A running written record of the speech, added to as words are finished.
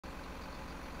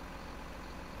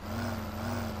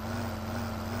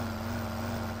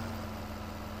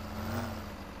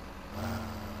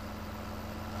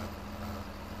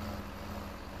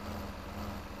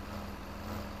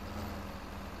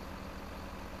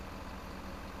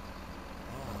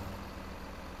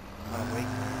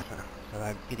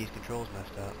get these controls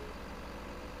messed up.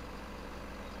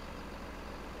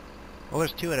 Well,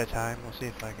 there's 2 at a time. We'll see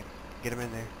if I can get them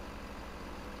in there.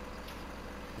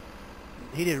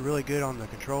 He did really good on the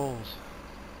controls.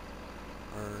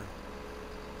 Or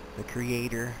the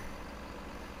creator.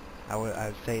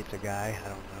 I'd say it's a guy. I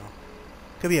don't know.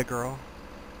 Could be a girl,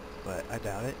 but I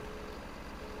doubt it.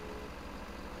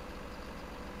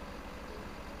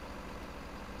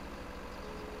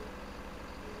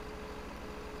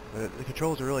 But the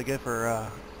controls are really good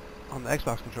for on the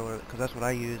Xbox controller, because that's what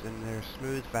I use, and they're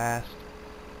smooth, fast.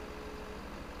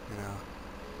 You know,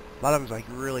 a lot of them's like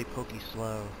really pokey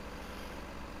slow.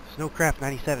 Snowcraft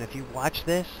 97. If you watch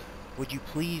this, would you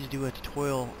please do a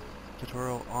tutorial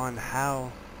on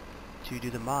how to do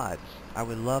the mods? I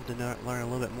would love to learn a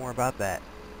little bit more about that.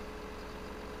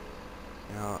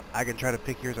 You know, I can try to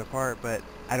pick yours apart, but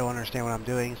I don't understand what I'm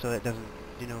doing, so it doesn't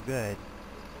do no good.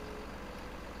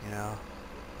 You know,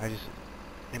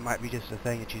 it might be just a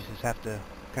thing that you just have to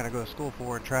kind of go to school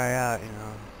for and try out, you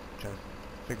know, try to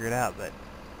figure it out. But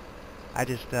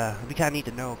it'd be kind of neat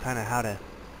to know kind of how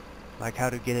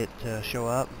to get it to show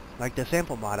up. Like the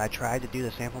sample mod, I tried to do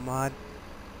the sample mod.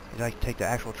 I'd like to take the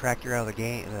actual tractor out of the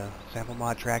game, the sample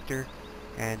mod tractor,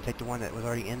 and take the one that was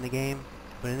already in the game,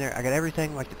 put in there. I got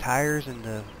everything, like the tires and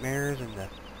the mirrors and the,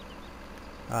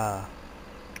 I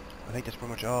think that's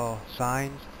pretty much all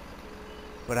signs,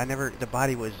 but the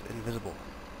body was invisible.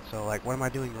 So like, what am I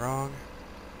doing wrong?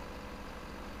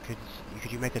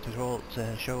 Could you make a tutorial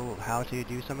to show how to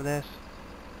do some of this?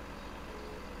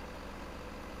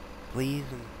 Please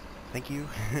and thank you.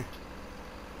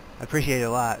 I appreciate it a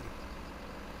lot.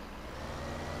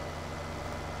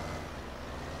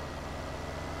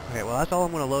 Okay, well that's all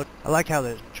I'm going to load. I like how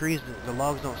the trees, the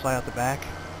logs don't slide out the back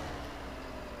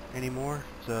anymore.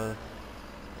 So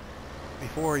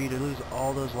before, you'd lose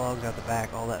all those logs out the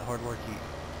back, all that hard work you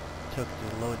took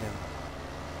to load them.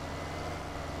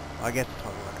 Well, I guess it's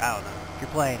hard work. I don't know. If you're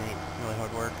playing, it ain't really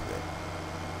hard work, but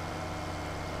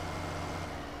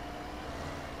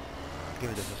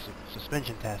give it a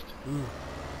suspension test. Ooh.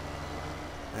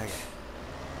 Okay.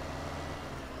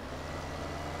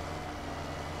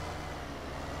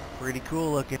 Pretty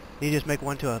cool looking. You just make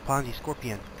one to a Ponzi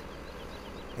scorpion.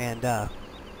 And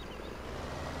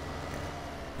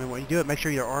when you do it, make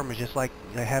sure your arm is just like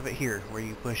I have it here, where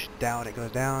you push down, it goes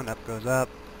down, up goes up.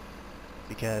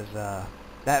 Because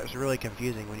that was really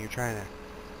confusing when you're trying to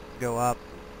go up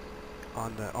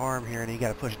on the arm here, and you got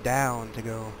to push down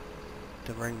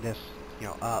to bring this, you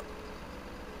know, up.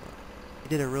 You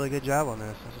did a really good job on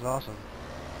this. This is awesome.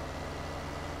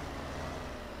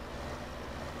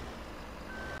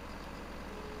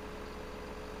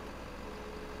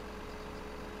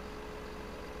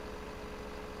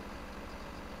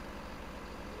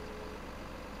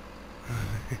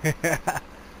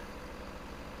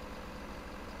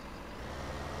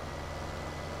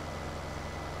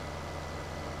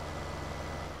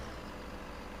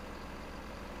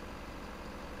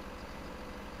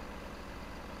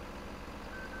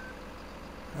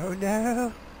 Oh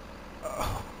no!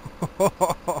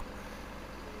 Oh.